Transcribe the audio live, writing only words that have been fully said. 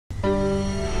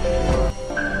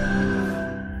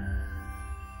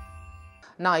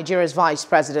Nigeria's Vice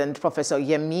President, Professor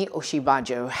Yemi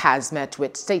Osinbajo, has met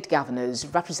with state governors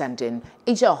representing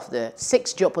each of the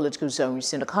 6 geopolitical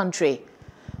zones in the country.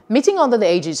 Meeting under the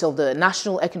aegis of the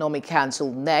National Economic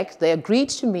Council (NEC), they agreed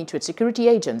to meet with security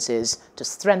agencies to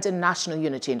strengthen national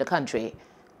unity in the country.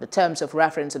 The terms of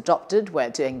reference adopted were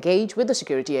to engage with the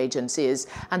security agencies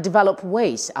and develop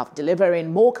ways of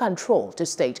delivering more control to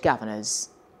state governors.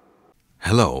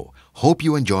 Hello, hope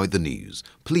you enjoyed the news.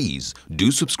 Please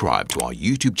do subscribe to our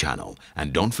YouTube channel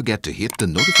and don't forget to hit the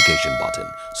notification button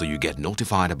so you get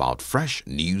notified about fresh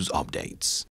news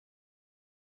updates.